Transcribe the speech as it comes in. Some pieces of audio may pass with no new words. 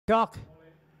Hitchcock.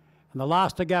 And the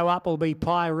last to go up will be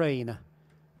Pyrene.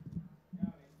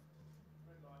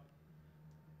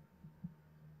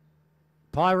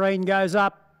 Pyrene goes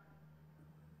up.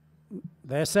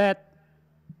 They're set.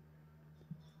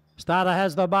 Starter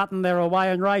has the button, they're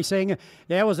away and racing.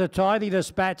 There was a tidy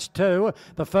dispatch too.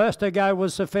 The first to go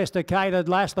was Sophisticated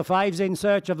Lass. The fave's in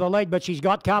search of the lead, but she's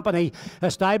got company. Her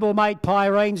stablemate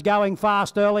Pyrene's going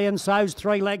fast early, and so's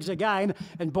Three Legs again.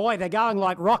 And boy, they're going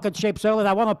like rocket ships early.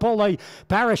 They want to pull the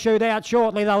parachute out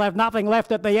shortly. They'll have nothing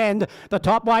left at the end. The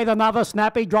top weight, another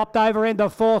snappy, dropped over into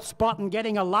fourth spot and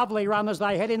getting a lovely run as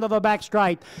they head into the back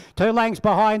straight. 2 lengths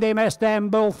behind him,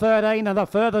 Istanbul 13, and a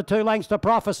further 2 lengths to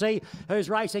Prophecy, who's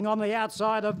racing on the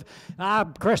outside of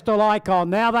Crystal Icon.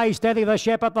 Now they steady the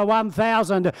ship at the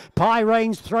 1,000.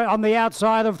 Pyrene's on the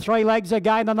outside of Three Legs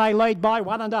again, and they lead by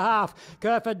 1.5.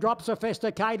 Kerford drops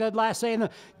Sophisticated Lass in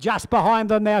just behind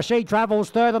them now. She travels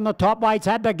third, and the top weights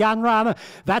had the gun run.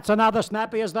 That's another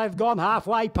snappy as they've gone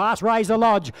halfway past Razor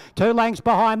Lodge. 2 lengths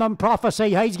behind them,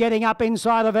 Prophecy. He's getting up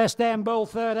inside of Istanbul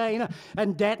 13,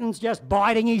 and Denton's just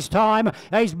biding his time.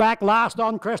 He's back last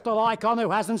on Crystal Icon,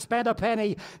 who hasn't spent a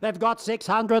penny. They've got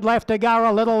 600 left to go,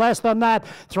 a little less than that.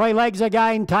 Three Legs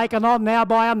again, taken on now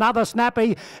by another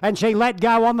snappy, and she let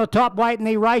go on the top weight, and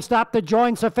he raced up to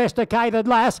join Sophisticated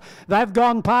Lass. They've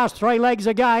gone past Three Legs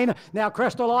again. Now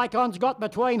Crystal Icon's got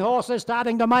between horses,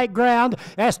 starting to make ground.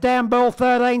 Istanbul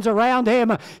 13's around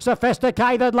him.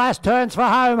 Sophisticated Lass turns for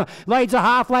home, leads a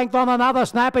half length on another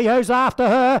snappy who's after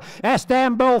her.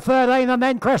 Istanbul 13 and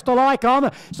then Crystal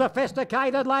Icon.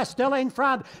 Sophisticated Lass still in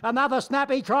front. Another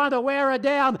snappy trying to wear her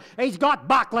down. He's got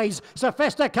Buckley's.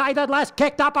 Sophisticated Lass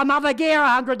kicked up another gear,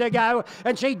 100 to go,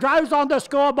 and she droves on to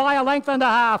score by 1.5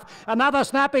 lengths. Another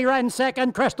snappy ran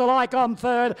second, Crystal Icon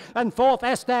third, and fourth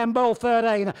Istanbul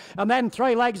 13, and then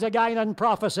Three Legs again and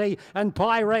Prophecy, and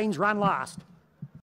Pyrene's run last.